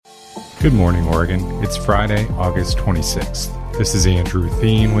Good morning, Oregon. It's Friday, August 26th. This is Andrew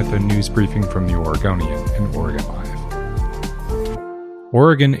Theen with a news briefing from the Oregonian and Oregon Live.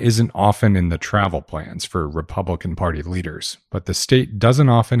 Oregon isn't often in the travel plans for Republican Party leaders, but the state doesn't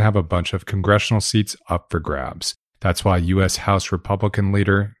often have a bunch of congressional seats up for grabs. That's why U.S. House Republican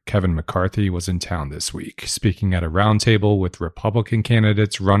leader Kevin McCarthy was in town this week, speaking at a roundtable with Republican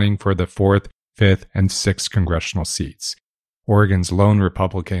candidates running for the 4th, 5th, and 6th congressional seats. Oregon's lone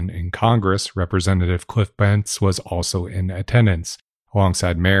Republican in Congress, Representative Cliff Bentz, was also in attendance,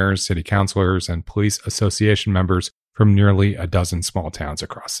 alongside mayors, city councilors, and police association members from nearly a dozen small towns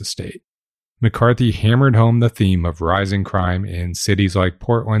across the state. McCarthy hammered home the theme of rising crime in cities like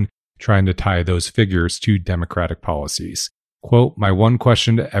Portland, trying to tie those figures to Democratic policies. Quote, "My one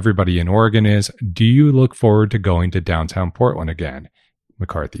question to everybody in Oregon is, do you look forward to going to downtown Portland again?"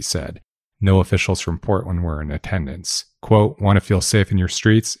 McCarthy said. No officials from Portland were in attendance. Quote, "Want to feel safe in your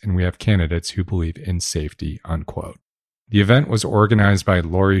streets, and we have candidates who believe in safety," unquote. The event was organized by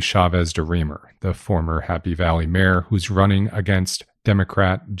Lori Chavez DeRemer, the former Happy Valley mayor who's running against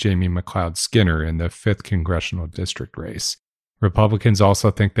Democrat Jamie McLeod Skinner in the 5th congressional district race. Republicans also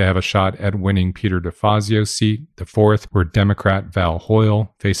think they have a shot at winning Peter DeFazio's seat, the 4th, where Democrat Val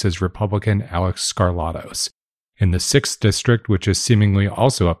Hoyle faces Republican Alex Skarlatos. In the 6th district, which is seemingly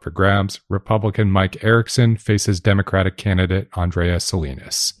also up for grabs, Republican Mike Erickson faces Democratic candidate Andrea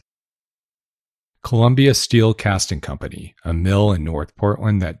Salinas. Columbia Steel Casting Company, a mill in North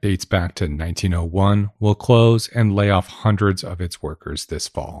Portland that dates back to 1901, will close and lay off hundreds of its workers this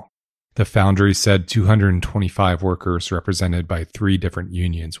fall. The foundry said 225 workers represented by 3 different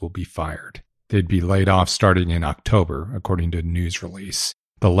unions will be fired. They'd be laid off starting in October, according to a news release.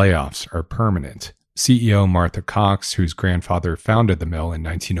 The layoffs are permanent. CEO Martha Cox, whose grandfather founded the mill in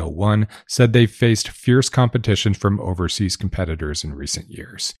 1901, said they've faced fierce competition from overseas competitors in recent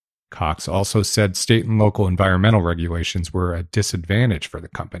years. Cox also said state and local environmental regulations were a disadvantage for the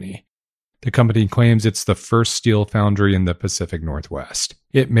company. The company claims it's the first steel foundry in the Pacific Northwest.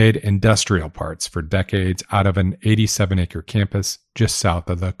 It made industrial parts for decades out of an 87-acre campus just south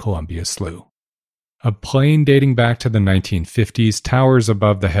of the Columbia Slough. A plane dating back to the 1950s towers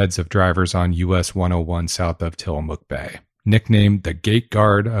above the heads of drivers on US 101 south of Tillamook Bay. Nicknamed the Gate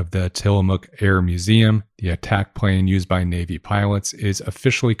Guard of the Tillamook Air Museum, the attack plane used by Navy pilots is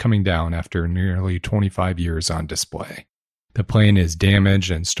officially coming down after nearly 25 years on display. The plane is damaged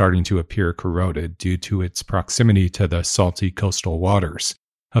and starting to appear corroded due to its proximity to the salty coastal waters.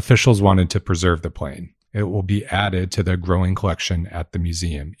 Officials wanted to preserve the plane. It will be added to the growing collection at the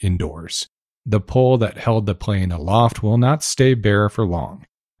museum indoors. The pole that held the plane aloft will not stay bare for long.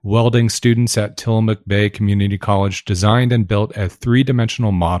 Welding students at Tillamook Bay Community College designed and built a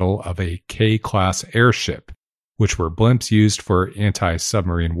 3-dimensional model of a K-class airship, which were blimps used for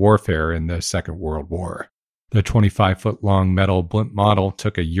anti-submarine warfare in the Second World War. The 25-foot-long metal blimp model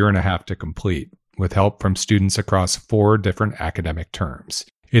took a year and a half to complete, with help from students across 4 different academic terms.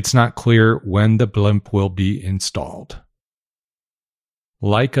 It's not clear when the blimp will be installed.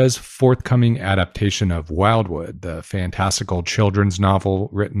 Laika's forthcoming adaptation of Wildwood, the fantastical children's novel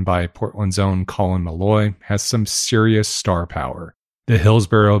written by Portland's own Colin Meloy, has some serious star power. The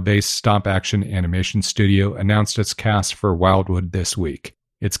Hillsborough-based stop-action animation studio announced its cast for Wildwood this week.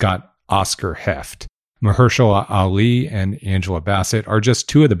 It's got Oscar heft. Mahershala Ali and Angela Bassett are just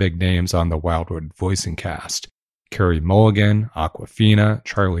 2 of the big names on the Wildwood voicing cast. Carey Mulligan, Awkwafina,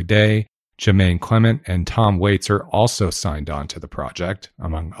 Charlie Day, Jermaine Clement, and Tom Waits are also signed on to the project,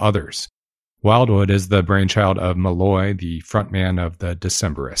 among others. Wildwood is the brainchild of Meloy, the frontman of the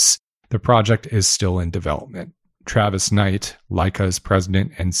Decemberists. The project is still in development. Travis Knight, Laika's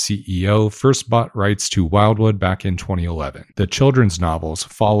president and CEO, first bought rights to Wildwood back in 2011. The children's novels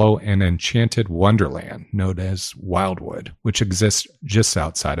follow an enchanted wonderland known as Wildwood, which exists just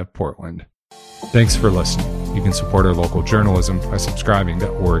outside of Portland. Thanks for listening. You can support our local journalism by subscribing to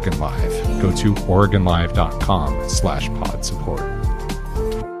Oregon Live. Go to OregonLive.com/pod support.